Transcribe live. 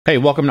Hey,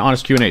 welcome to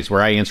Honest Q&As,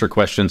 where I answer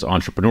questions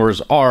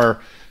entrepreneurs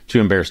are too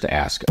embarrassed to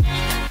ask.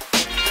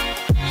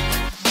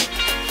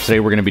 Today,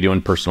 we're going to be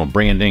doing personal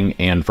branding.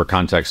 And for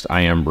context,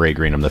 I am Ray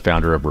Green. I'm the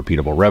founder of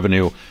Repeatable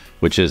Revenue,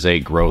 which is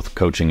a growth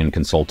coaching and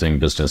consulting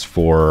business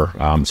for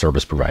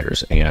service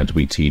providers. And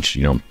we teach,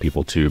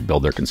 people to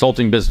build their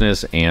consulting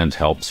business and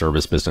help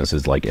service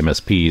businesses like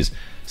MSPs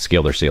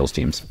scale their sales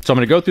teams. So I'm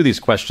going to go through these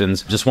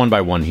questions just one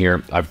by one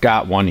here. I've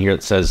got one here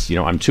that says,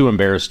 I'm too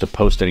embarrassed to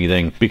post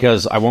anything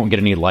because I won't get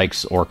any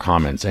likes or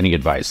comments. Any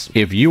advice?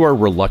 If you are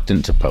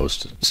reluctant to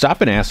post,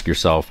 stop and ask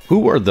yourself,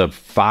 who are the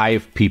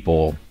 5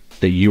 people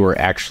that you are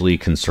actually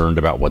concerned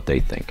about what they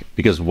think?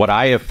 Because what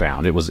I have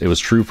found, it was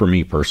true for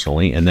me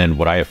personally, and then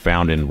what I have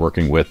found in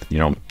working with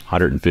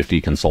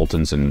 150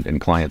 consultants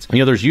and clients,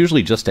 there's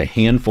usually just a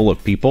handful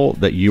of people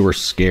that you are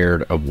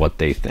scared of what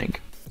they think.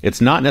 It's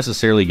not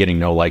necessarily getting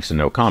no likes and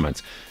no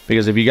comments,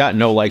 because if you got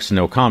no likes and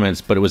no comments,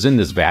 but it was in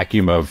this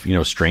vacuum of,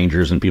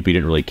 strangers and people you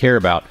didn't really care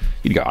about,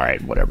 you'd go, all right,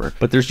 whatever.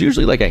 But there's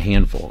usually like a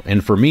handful.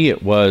 And for me,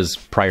 it was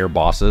prior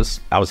bosses.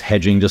 I was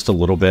hedging just a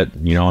little bit.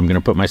 I'm going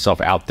to put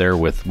myself out there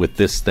with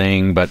this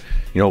thing, but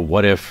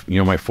what if,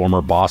 my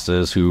former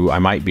bosses who I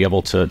might be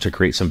able to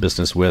create some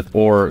business with,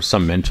 or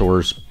some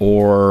mentors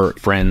or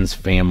friends,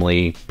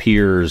 family,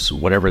 peers,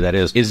 whatever that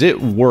is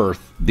it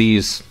worth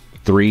these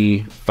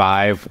 3,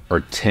 5,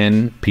 or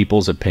 10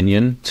 people's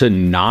opinion to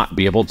not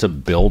be able to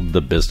build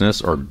the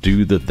business or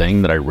do the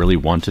thing that I really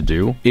want to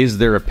do? Is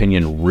their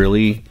opinion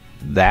really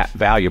that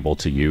valuable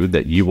to you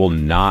that you will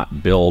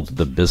not build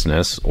the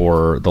business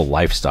or the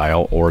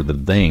lifestyle or the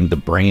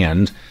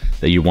brand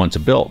that you want to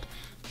build?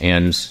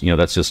 And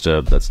that's just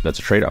that's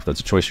a trade-off. That's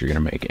a choice you're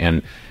going to make.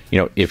 And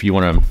if you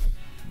want to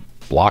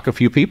block a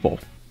few people,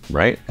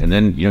 right? And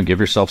then,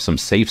 give yourself some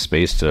safe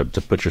space to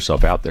put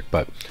yourself out there.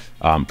 But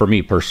for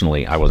me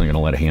personally, I wasn't going to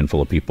let a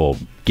handful of people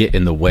get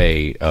in the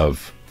way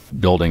of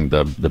building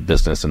the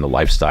business and the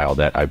lifestyle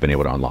that I've been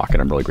able to unlock.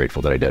 And I'm really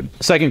grateful that I did.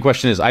 Second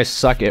question is, I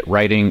suck at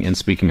writing and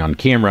speaking on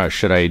camera.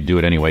 Should I do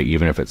it anyway,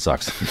 even if it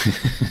sucks?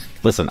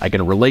 Listen, I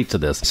can relate to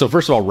this. So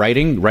first of all,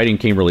 writing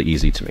came really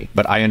easy to me,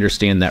 but I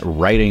understand that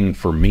writing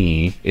for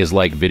me is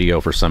like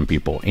video for some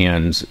people.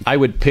 And I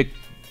would pick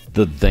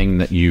the thing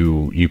that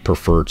you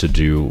prefer to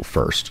do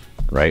first,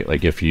 right?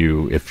 Like if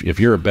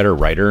you're a better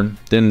writer,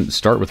 then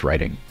start with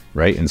writing,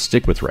 right? And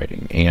stick with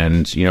writing,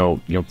 and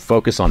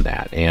focus on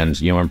that, and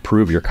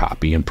improve your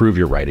copy, improve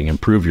your writing,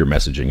 improve your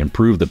messaging,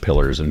 improve the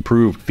pillars,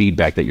 improve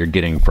feedback that you're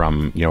getting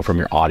from from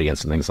your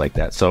audience and things like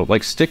that. So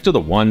like stick to the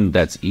one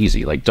that's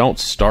easy. Like don't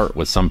start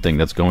with something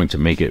that's going to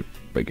make it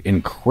like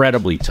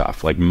incredibly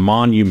tough, like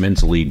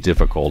monumentally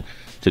difficult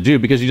to do,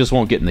 because you just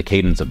won't get in the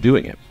cadence of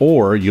doing it.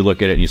 Or you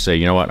look at it and you say,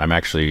 you know what, I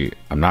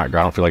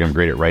don't feel like I'm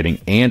great at writing,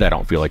 and I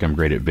don't feel like I'm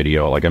great at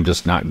video. Like I'm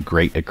just not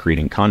great at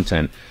creating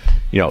content.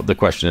 The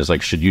question is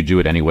like, should you do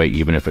it anyway,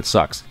 even if it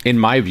sucks? In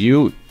my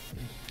view,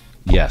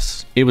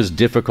 yes. It was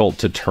difficult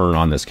to turn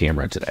on this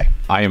camera today.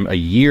 I am a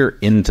year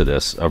into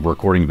this of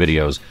recording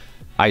videos.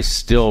 I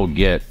still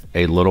get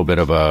a little bit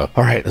of all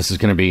right, this is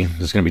going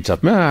to be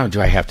tough.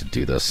 Do I have to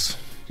do this?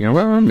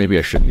 Well, maybe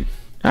I shouldn't.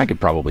 I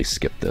could probably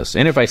skip this.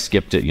 And if I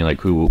skipped it,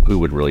 who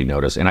would really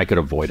notice? And I could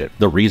avoid it.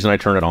 The reason I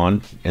turn it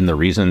on and the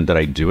reason that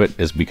I do it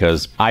is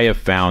because I have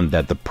found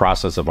that the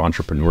process of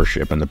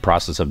entrepreneurship and the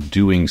process of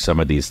doing some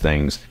of these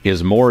things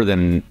is more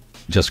than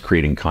just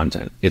creating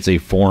content. It's a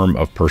form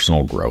of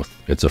personal growth.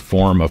 It's a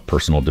form of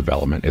personal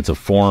development. It's a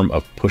form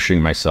of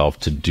pushing myself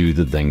to do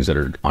the things that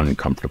are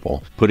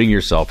uncomfortable. Putting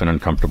yourself in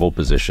uncomfortable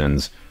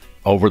positions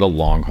over the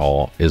long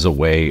haul is a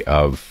way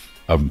of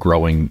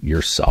growing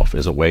yourself,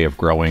 is a way of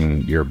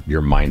growing your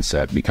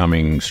mindset,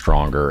 becoming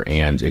stronger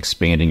and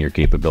expanding your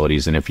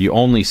capabilities. And if you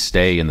only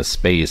stay in the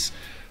space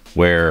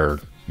where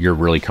you're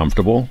really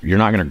comfortable, you're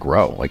not going to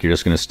grow. Like you're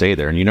just going to stay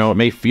there. And it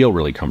may feel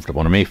really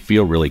comfortable and it may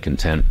feel really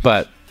content,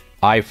 but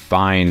I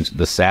find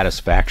the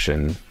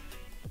satisfaction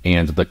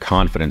and the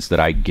confidence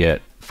that I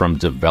get from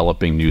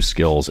developing new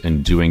skills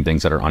and doing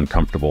things that are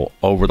uncomfortable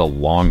over the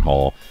long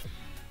haul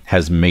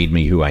has made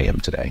me who I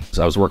am today.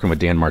 So I was working with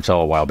Dan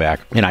Martell a while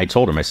back, and I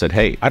told him, I said,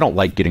 hey, I don't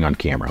like getting on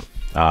camera.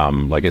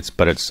 It's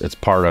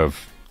part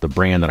of the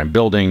brand that I'm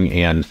building,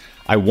 and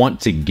I want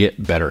to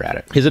get better at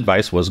it. His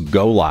advice was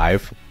go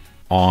live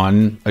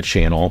on a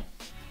channel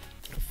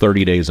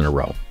 30 days in a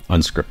row,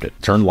 unscripted.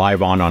 Turn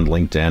live on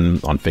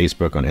LinkedIn, on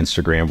Facebook, on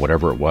Instagram,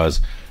 whatever it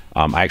was.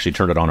 I actually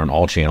turned it on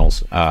all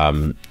channels.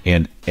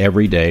 And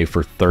every day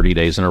for 30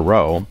 days in a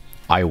row,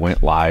 I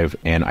went live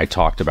and I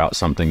talked about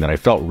something that I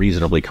felt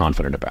reasonably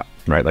confident about,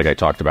 right? Like I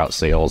talked about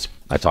sales,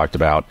 I talked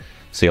about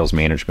sales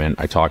management,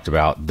 I talked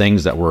about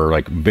things that were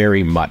like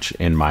very much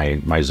in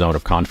my zone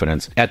of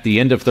confidence. At the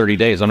end of 30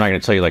 days, I'm not going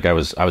to tell you like I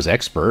was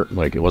expert.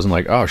 Like it wasn't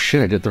like, oh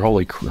shit, I did the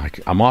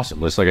like I'm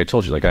awesome. It's like I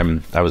told you, like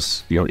I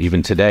was,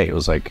 even today, it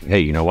was like, hey,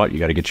 you know what? You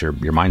got to get your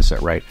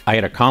mindset right. I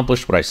had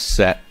accomplished what I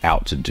set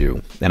out to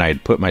do, and I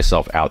had put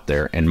myself out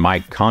there, and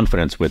my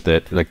confidence with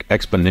it like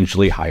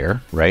exponentially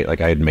higher, right?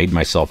 Like I had made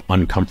myself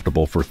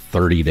uncomfortable for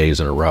 30 days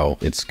in a row.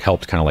 It's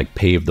helped kind of like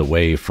pave the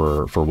way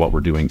for what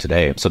we're doing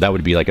today. So that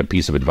would be like a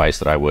piece of advice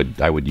that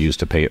I would use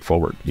to pay it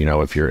forward. You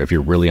know, if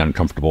you're really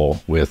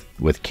uncomfortable with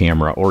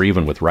camera or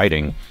even with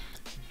writing,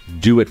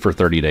 do it for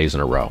 30 days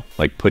in a row.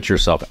 Like, put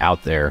yourself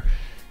out there,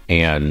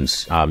 and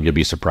you'll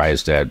be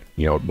surprised at,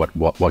 you know,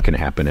 what can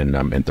happen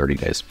in 30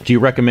 days. Do you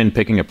recommend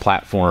picking a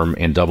platform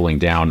and doubling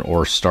down,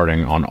 or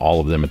starting on all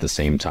of them at the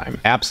same time?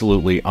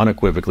 Absolutely,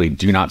 unequivocally,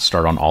 do not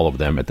start on all of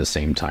them at the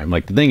same time.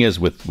 Like, the thing is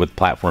with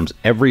platforms,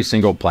 every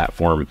single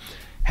platform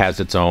has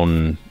its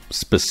own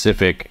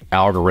specific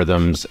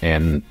algorithms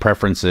and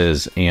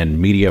preferences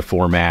and media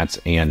formats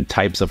and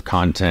types of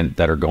content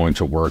that are going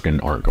to work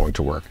and aren't going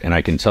to work. And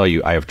I can tell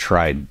you, I have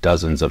tried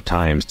dozens of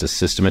times to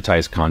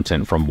systematize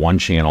content from one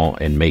channel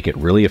and make it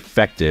really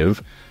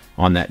effective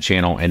on that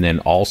channel, and then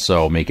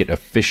also make it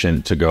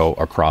efficient to go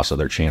across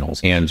other channels.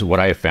 And what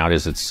I have found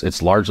is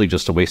it's largely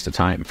just a waste of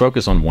time.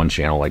 Focus on one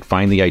channel. Like,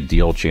 find the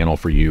ideal channel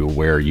for you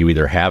where you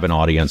either have an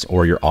audience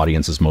or your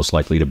audience is most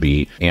likely to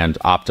be, and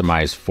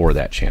optimize for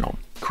that channel.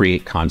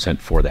 Create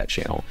content for that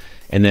channel,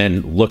 and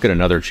then look at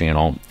another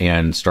channel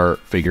and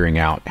start figuring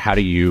out how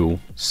do you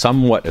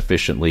somewhat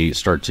efficiently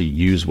start to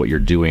use what you're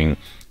doing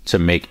to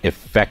make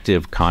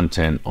effective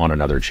content on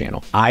another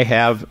channel. I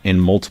have,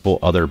 and multiple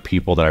other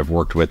people that I've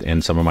worked with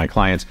and some of my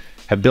clients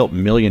have built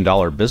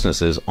million-dollar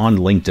businesses on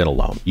LinkedIn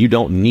alone. You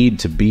don't need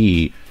to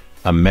be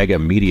a mega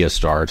media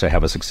star to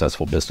have a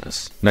successful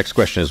business. Next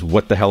question is,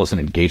 what the hell is an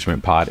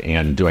engagement pod,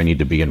 and do I need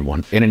to be in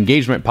one? An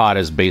engagement pod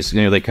is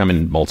basically, you know, they come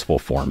in multiple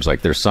forms.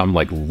 Like, there's some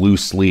like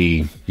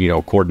loosely, you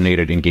know,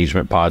 coordinated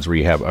engagement pods where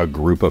you have a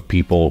group of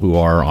people who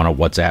are on a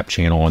WhatsApp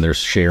channel and they're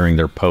sharing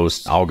their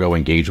posts. I'll go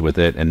engage with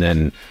it, and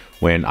then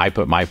when I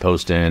put my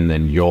post in,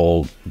 then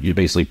you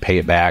basically pay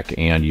it back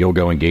and you'll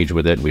go engage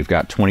with it. We've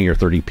got 20 or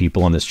 30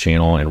 people on this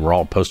channel, and we're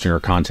all posting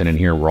our content in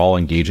here. We're all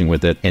engaging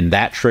with it. And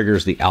that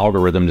triggers the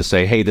algorithm to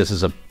say, hey, this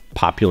is a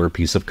popular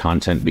piece of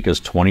content because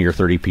 20 or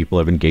 30 people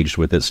have engaged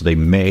with it. So they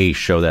may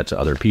show that to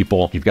other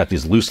people. You've got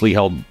these loosely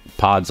held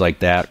pods like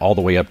that, all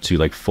the way up to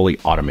like fully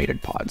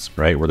automated pods,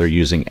 right? Where they're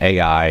using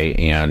AI,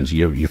 and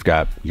you've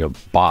got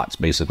bots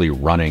basically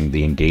running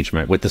the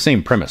engagement with the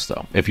same premise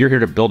though. If you're here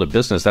to build a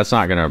business, it's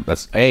not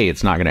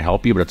gonna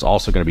help you, but it's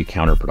also gonna be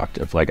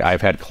counterproductive. Like,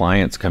 I've had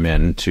clients come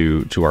in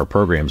to our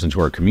programs and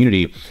to our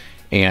community,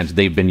 and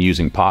they've been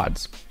using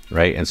pods,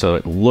 right? And so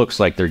it looks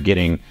like they're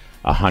getting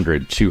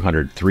 100,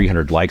 200,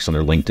 300 likes on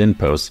their LinkedIn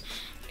posts.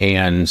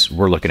 And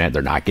we're looking at,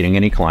 they're not getting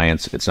any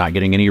clients. It's not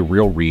getting any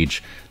real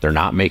reach. They're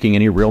not making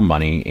any real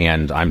money.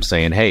 And I'm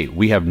saying, hey,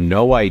 we have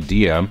no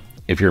idea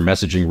if your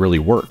messaging really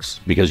works,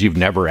 because you've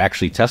never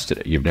actually tested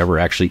it. You've never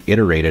actually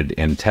iterated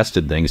and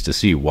tested things to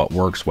see what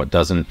works, what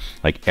doesn't.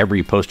 Like,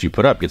 every post you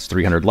put up gets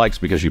 300 likes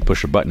because you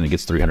push a button and it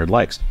gets 300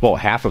 likes. Well,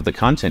 half of the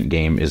content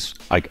game is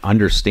like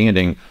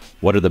understanding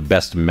what are the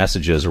best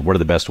messages, or what are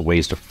the best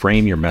ways to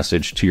frame your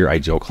message to your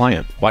ideal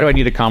client. Why do I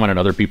need to comment on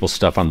other people's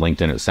stuff on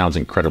LinkedIn? It sounds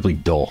incredibly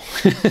dull.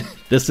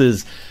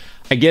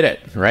 I get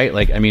it, right?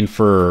 Like, I mean,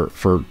 for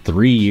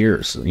 3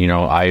 years, you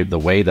know, the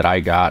way that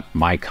I got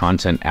my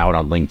content out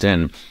on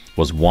LinkedIn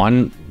was,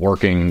 one,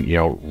 working, you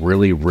know,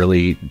 really,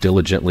 really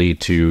diligently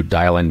to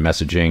dial in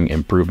messaging,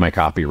 improve my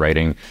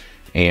copywriting,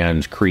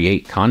 and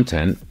create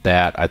content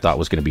that I thought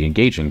was going to be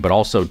engaging. But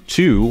also,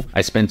 two,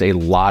 I spent a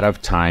lot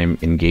of time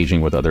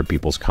engaging with other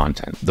people's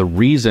content. The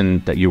reason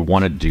that you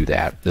want to do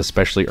that,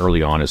 especially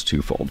early on, is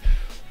twofold.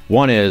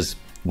 One is,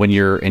 when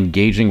you're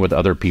engaging with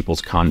other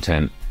people's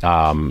content,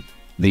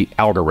 the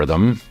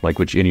algorithm,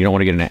 and you don't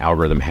want to get into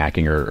algorithm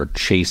hacking or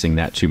chasing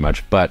that too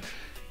much, but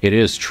it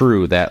is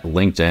true that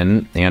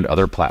LinkedIn and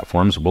other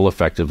platforms will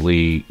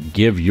effectively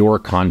give your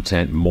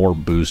content more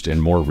boost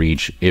and more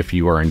reach if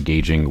you are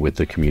engaging with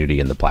the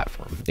community and the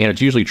platform. And it's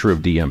usually true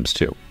of DMs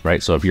too,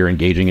 right? So if you're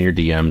engaging in your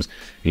DMs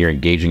and you're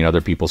engaging in other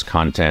people's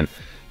content,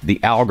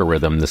 the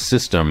algorithm, the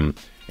system,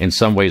 in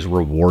some ways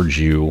rewards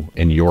you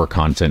in your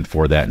content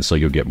for that, and so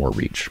you'll get more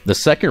reach. The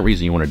second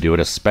reason you want to do it,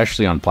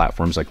 especially on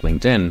platforms like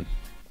LinkedIn,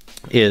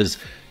 is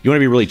you want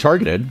to be really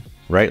targeted,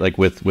 right? Like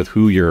with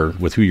who you're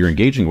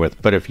engaging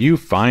with. But if you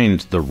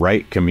find the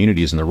right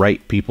communities and the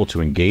right people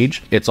to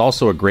engage, it's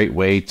also a great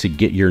way to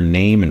get your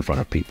name in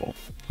front of people,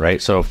 right?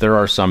 So if there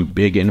are some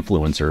big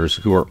influencers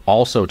who are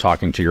also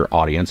talking to your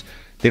audience,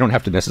 they don't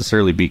have to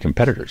necessarily be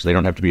competitors. They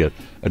don't have to be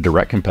a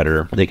direct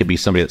competitor. They could be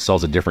somebody that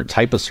sells a different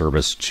type of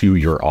service to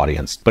your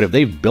audience. But if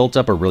they've built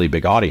up a really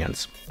big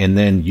audience and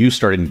then you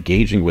start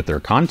engaging with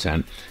their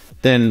content,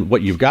 then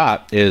what you've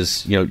got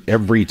is, you know,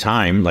 every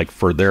time, like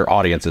for their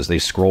audience, as they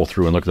scroll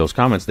through and look at those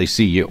comments, they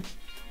see you,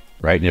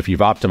 right? And if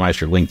you've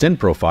optimized your LinkedIn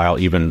profile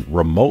even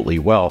remotely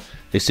well,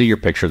 they see your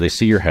picture, they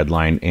see your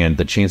headline, and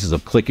the chances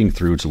of clicking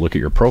through to look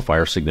at your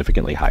profile are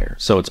significantly higher.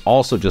 So it's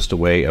also just a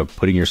way of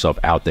putting yourself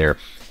out there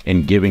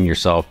and giving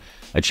yourself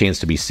a chance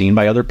to be seen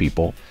by other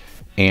people,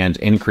 and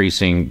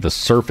increasing the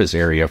surface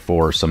area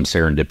for some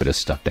serendipitous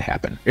stuff to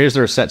happen. Is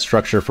there a set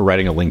structure for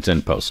writing a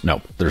LinkedIn post?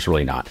 No, there's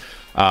really not.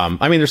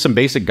 I mean, there's some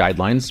basic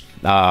guidelines.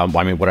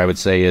 I mean, what I would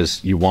say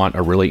is you want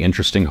a really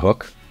interesting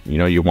hook. You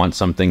know, you want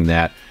something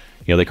that,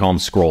 you know, they call them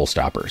scroll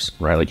stoppers,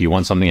 right? Like, you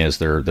want something as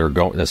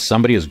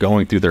somebody is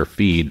going through their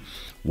feed,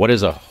 what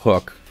is a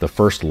hook, the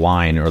first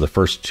line or the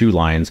first two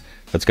lines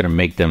that's going to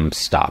make them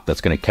stop,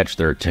 that's going to catch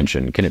their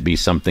attention? Can it be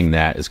something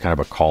that is kind of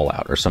a call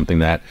out or something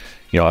that,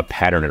 a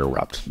pattern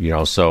interrupt,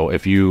 so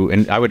if you,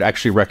 and I would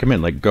actually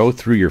recommend, like, go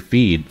through your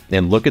feed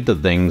and look at the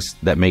things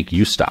that make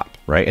you stop,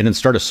 right? And then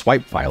start a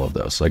swipe file of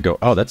those. Like, go,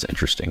 oh, that's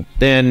interesting.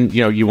 Then,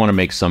 you want to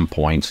make some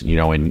points,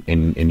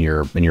 in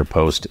your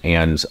post.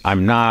 And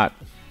I'm not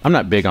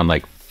big on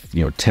like,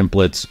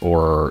 templates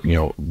or,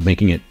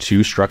 making it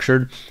too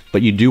structured,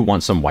 but you do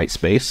want some white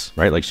space,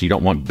 right? Like, so you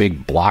don't want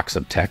big blocks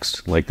of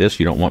text like this.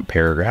 You don't want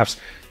paragraphs.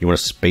 You want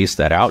to space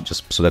that out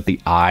just so that the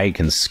eye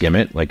can skim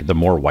it. Like, the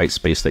more white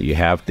space that you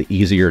have, the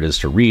easier it is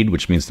to read,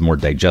 which means the more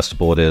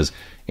digestible it is,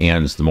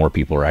 and the more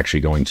people are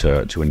actually going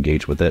to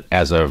engage with it.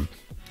 As of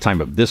time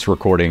of this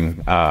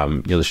recording,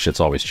 this shit's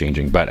always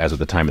changing, but as of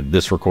the time of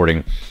this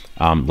recording,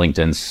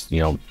 LinkedIn's,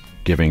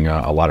 giving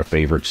a lot of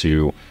favor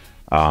to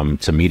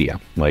media,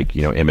 like,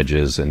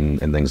 images and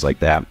things like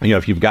that.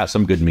 If you've got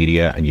some good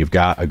media and you've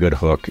got a good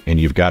hook and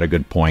you've got a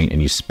good point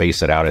and you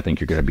space it out, I think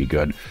you're going to be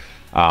good.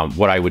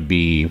 What I would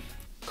be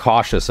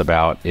cautious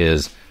about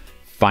is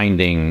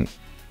finding,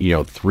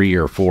 3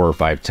 or 4 or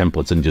 5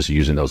 templates and just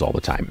using those all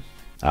the time.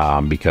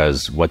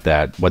 Because what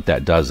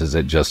that does is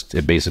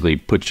it basically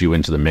puts you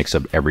into the mix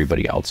of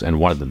everybody else. And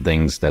one of the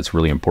things that's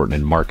really important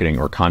in marketing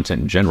or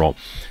content in general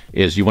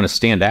is you want to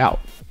stand out,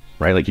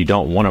 right? Like, you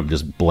don't want to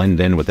just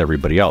blend in with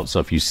everybody else. So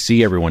if you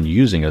see everyone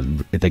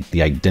using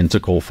the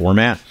identical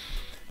format,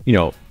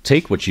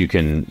 take what you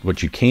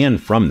can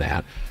from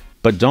that,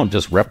 but don't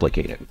just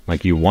replicate it.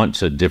 Like, you want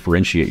to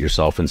differentiate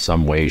yourself in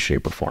some way,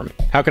 shape, or form.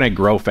 How can I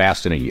grow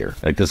fast in a year?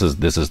 Like, this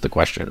is the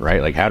question,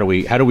 right? Like, how do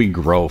we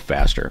grow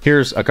faster?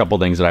 Here's a couple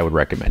things that I would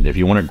recommend. If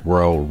you want to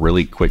grow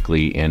really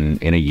quickly in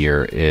a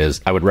year,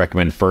 is I would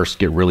recommend first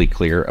get really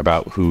clear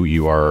about who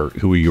you are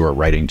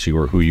writing to,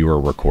 or who you are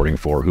recording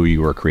for, who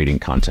you are creating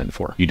content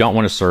for. You don't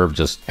want to serve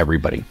just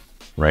everybody,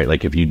 right?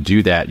 Like, if you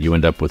do that, you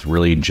end up with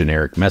really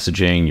generic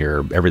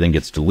messaging, everything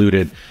gets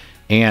diluted.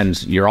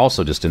 And you're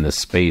also just in this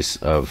space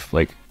of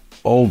like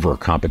over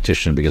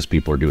competition because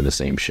people are doing the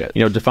same shit.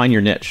 Define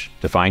your niche,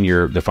 define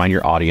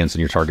your audience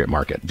and your target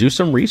market. Do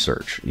some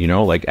research,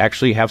 like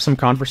actually have some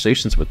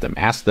conversations with them.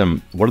 Ask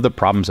them, what are the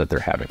problems that they're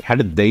having? How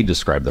did they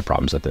describe the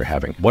problems that they're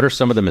having? What are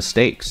some of the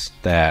mistakes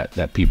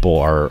that people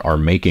are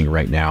making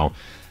right now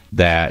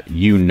that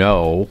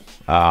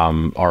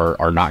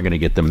are not going to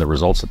get them the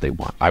results that they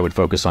want? I would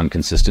focus on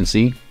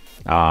consistency.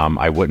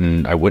 I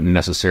wouldn't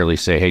necessarily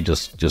say, hey,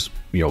 just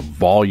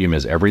volume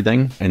is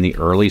everything in the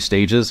early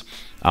stages.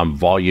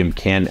 Volume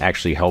can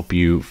actually help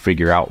you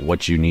figure out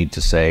what you need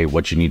to say,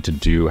 what you need to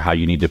do, how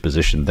you need to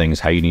position things,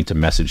 how you need to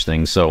message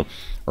things. So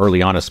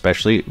early on,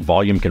 especially,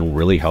 volume can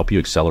really help you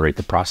accelerate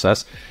the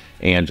process.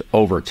 And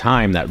over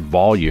time, that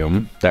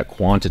volume, that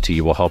quantity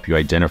will help you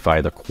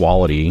identify the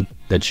quality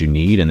that you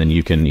need. And then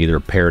you can either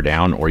pare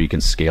down or you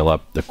can scale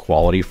up the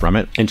quality from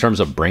it. In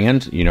terms of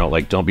brand,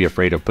 like, don't be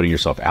afraid of putting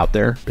yourself out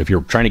there. If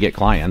you're trying to get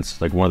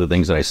clients, like, one of the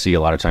things that I see a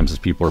lot of times is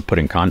people are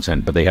putting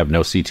content, but they have no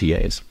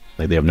CTAs.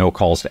 Like, they have no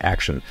calls to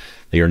action.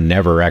 They are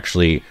never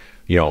actually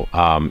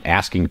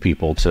asking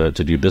people to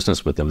do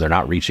business with them. They're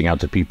not reaching out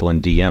to people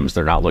in DMs.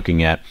 They're not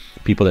looking at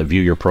people that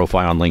view your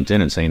profile on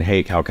LinkedIn and saying,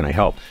 hey, how can I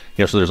help?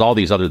 So there's all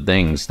these other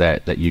things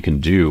that you can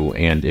do.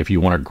 And if you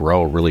want to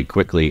grow really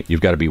quickly, you've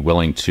got to be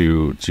willing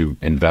to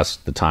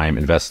invest the time,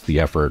 invest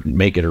the effort,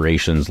 make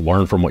iterations,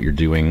 learn from what you're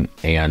doing,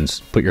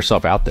 and put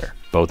yourself out there,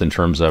 both in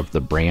terms of the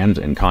brand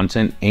and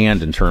content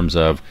and in terms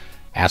of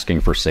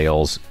asking for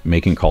sales,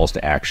 making calls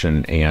to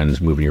action,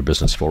 and moving your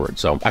business forward.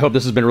 So I hope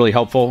this has been really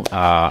helpful.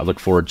 I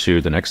look forward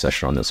to the next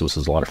session on this. This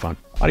was a lot of fun.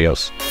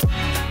 Adios.